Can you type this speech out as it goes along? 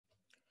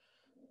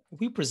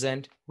We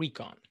present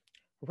RECON,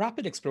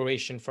 Rapid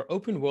Exploration for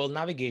Open World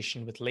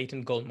Navigation with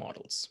Latent Goal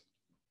Models.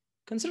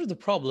 Consider the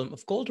problem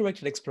of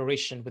goal-directed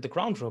exploration with a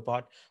ground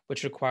robot,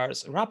 which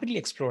requires rapidly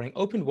exploring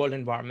open world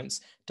environments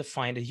to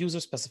find a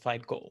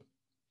user-specified goal.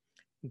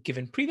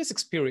 Given previous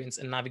experience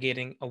in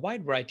navigating a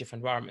wide variety of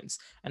environments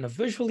and a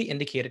visually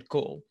indicated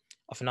goal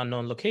of an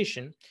unknown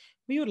location,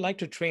 we would like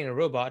to train a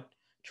robot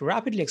to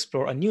rapidly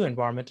explore a new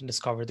environment and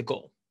discover the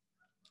goal.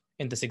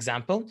 In this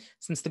example,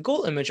 since the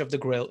goal image of the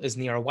grill is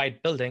near a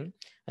white building,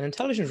 an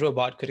intelligent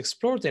robot could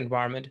explore the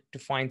environment to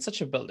find such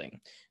a building,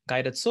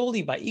 guided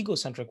solely by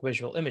egocentric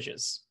visual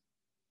images.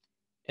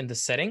 In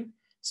this setting,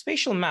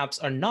 spatial maps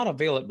are not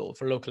available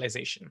for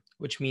localization,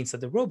 which means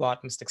that the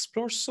robot must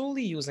explore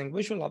solely using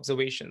visual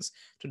observations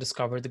to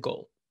discover the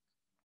goal.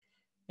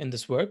 In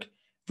this work,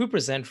 we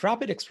present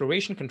rapid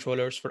exploration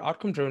controllers for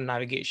outcome-driven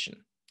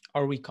navigation,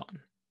 or RECON,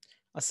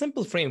 a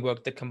simple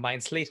framework that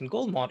combines latent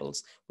goal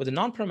models with a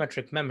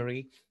non-parametric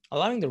memory,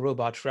 allowing the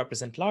robot to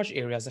represent large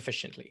areas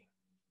efficiently.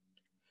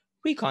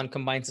 RECON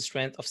combines the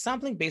strength of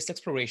sampling-based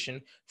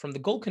exploration from the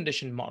goal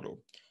condition model,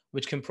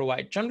 which can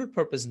provide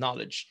general-purpose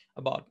knowledge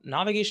about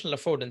navigational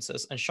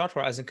affordances and short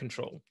horizon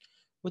control,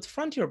 with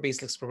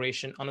frontier-based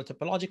exploration on a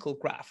topological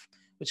graph,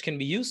 which can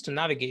be used to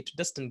navigate to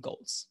distant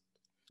goals.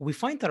 We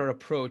find that our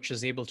approach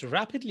is able to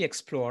rapidly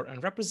explore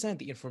and represent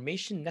the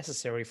information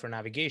necessary for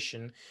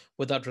navigation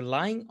without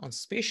relying on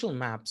spatial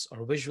maps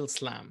or visual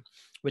SLAM,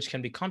 which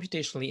can be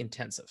computationally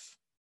intensive.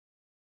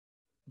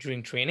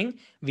 During training,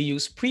 we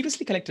use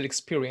previously collected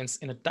experience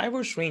in a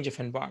diverse range of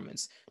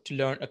environments to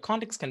learn a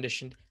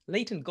context-conditioned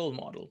latent goal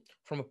model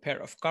from a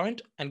pair of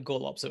current and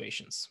goal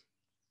observations.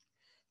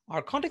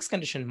 Our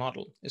context-conditioned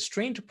model is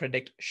trained to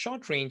predict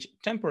short-range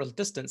temporal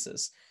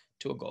distances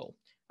to a goal,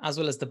 as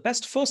well as the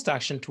best first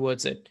action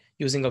towards it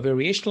using a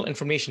variational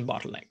information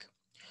bottleneck.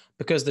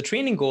 Because the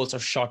training goals are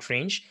short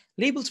range,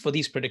 labels for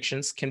these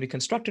predictions can be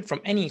constructed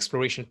from any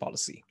exploration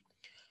policy.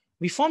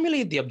 We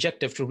formulate the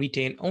objective to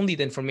retain only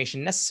the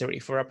information necessary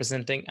for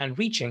representing and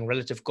reaching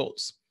relative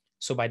goals.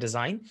 So by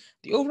design,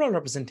 the overall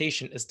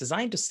representation is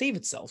designed to save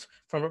itself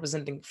from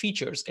representing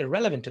features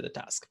irrelevant to the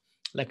task,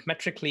 like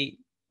metrically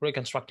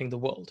reconstructing the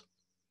world.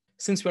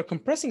 Since we're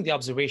compressing the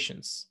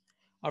observations,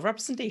 our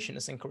representation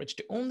is encouraged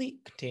to only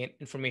contain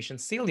information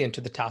salient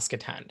to the task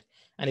at hand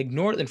and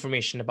ignore the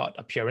information about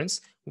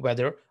appearance,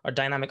 weather, or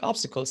dynamic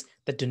obstacles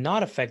that do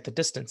not affect the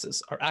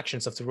distances or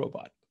actions of the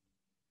robot.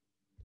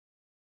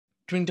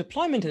 During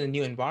deployment in a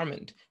new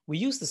environment, we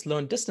use this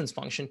learn distance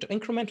function to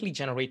incrementally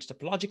generate a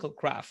topological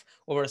graph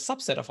over a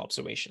subset of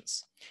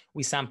observations.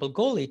 We sample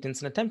goal latents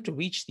and attempt to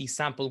reach these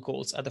sample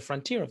goals at the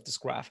frontier of this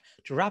graph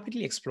to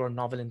rapidly explore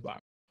novel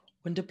environments.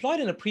 When deployed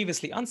in a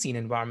previously unseen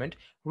environment,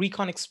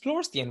 RECON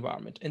explores the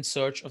environment in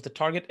search of the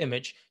target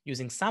image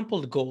using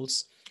sampled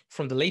goals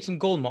from the latent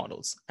goal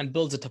models and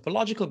builds a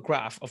topological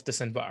graph of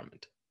this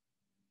environment.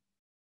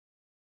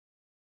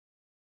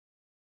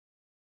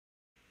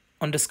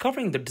 On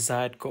discovering the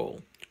desired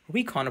goal,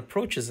 RECON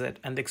approaches it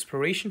and the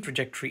exploration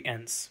trajectory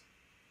ends.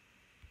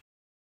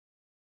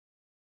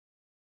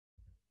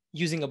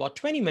 Using about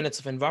 20 minutes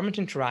of environment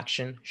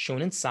interaction,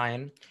 shown in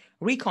cyan,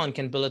 RECON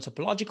can build a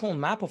topological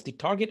map of the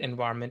target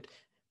environment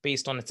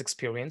based on its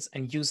experience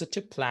and use it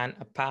to plan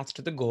a path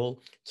to the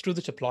goal through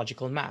the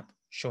topological map,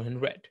 shown in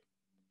red.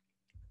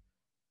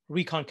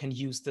 RECON can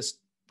use this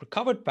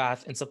recovered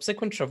path in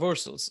subsequent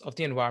traversals of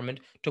the environment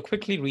to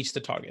quickly reach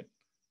the target.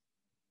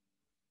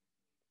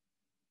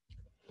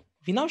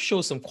 We now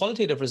show some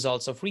qualitative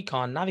results of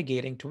RECON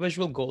navigating to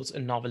visual goals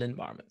in novel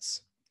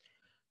environments.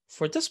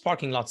 For this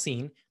parking lot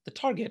scene, the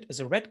target is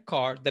a red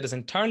car that is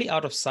entirely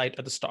out of sight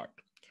at the start.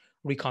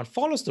 RECON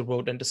follows the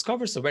road and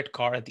discovers the red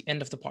car at the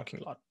end of the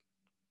parking lot.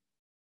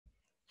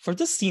 For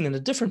this scene in a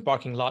different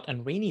parking lot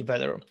and rainy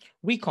weather,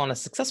 RECON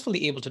is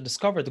successfully able to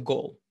discover the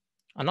goal,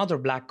 another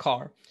black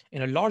car,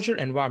 in a larger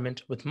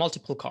environment with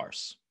multiple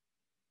cars.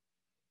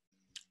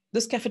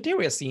 This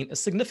cafeteria scene is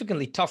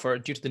significantly tougher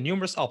due to the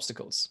numerous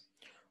obstacles.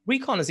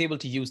 RECON is able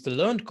to use the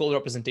learned goal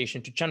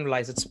representation to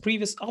generalize its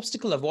previous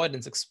obstacle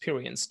avoidance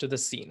experience to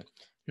this scene,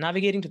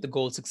 navigating to the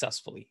goal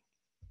successfully.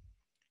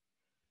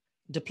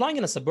 Deploying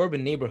in a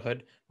suburban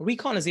neighborhood,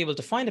 RECON is able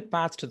to find a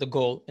path to the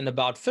goal in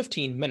about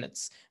 15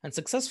 minutes and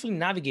successfully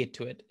navigate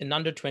to it in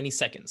under 20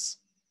 seconds.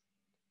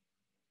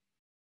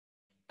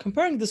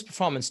 Comparing this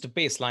performance to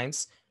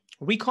baselines,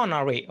 RECON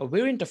Array, a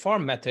variant of our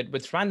method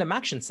with random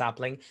action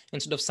sampling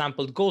instead of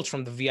sampled goals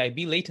from the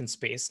VIB latent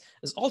space,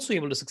 is also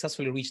able to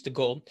successfully reach the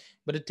goal,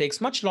 but it takes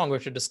much longer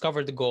to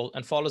discover the goal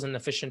and follows an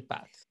efficient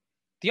path.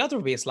 The other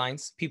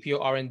baselines,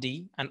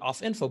 PPO-RND and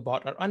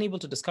OffInfoBot, are unable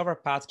to discover a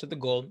path to the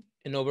goal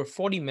in over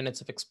 40 minutes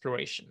of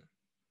exploration.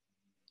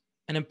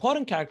 An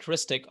important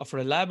characteristic of a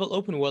reliable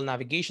open-world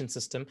navigation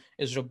system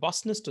is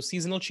robustness to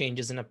seasonal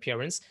changes in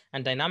appearance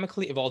and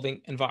dynamically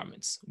evolving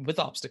environments with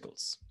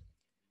obstacles.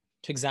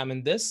 To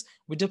examine this,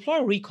 we deploy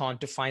RECON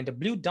to find a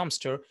blue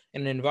dumpster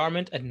in an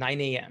environment at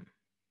 9 a.m.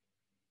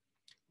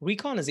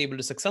 RECON is able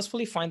to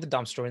successfully find the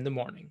dumpster in the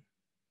morning.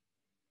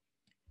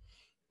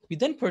 We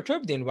then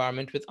perturb the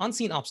environment with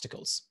unseen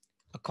obstacles,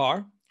 a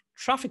car,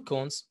 traffic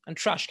cones, and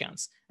trash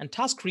cans, and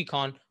task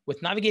RECON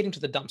with navigating to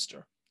the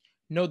dumpster.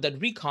 Note that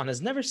RECON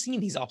has never seen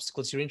these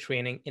obstacles during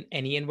training in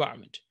any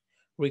environment.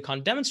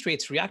 RECON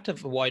demonstrates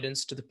reactive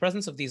avoidance to the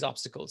presence of these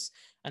obstacles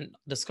and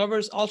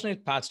discovers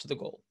alternate paths to the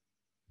goal.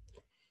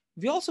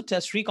 We also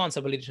test RECON's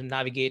ability to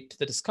navigate to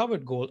the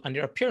discovered goal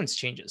under appearance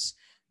changes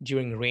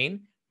during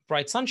rain,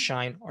 bright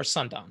sunshine, or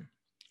sundown.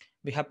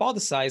 We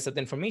hypothesize that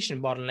the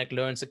information bottleneck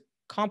learns a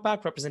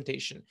compact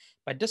representation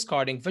by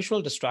discarding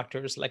visual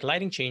distractors like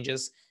lighting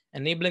changes,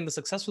 enabling the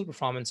successful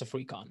performance of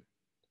RECON.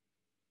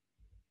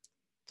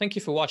 Thank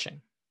you for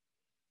watching.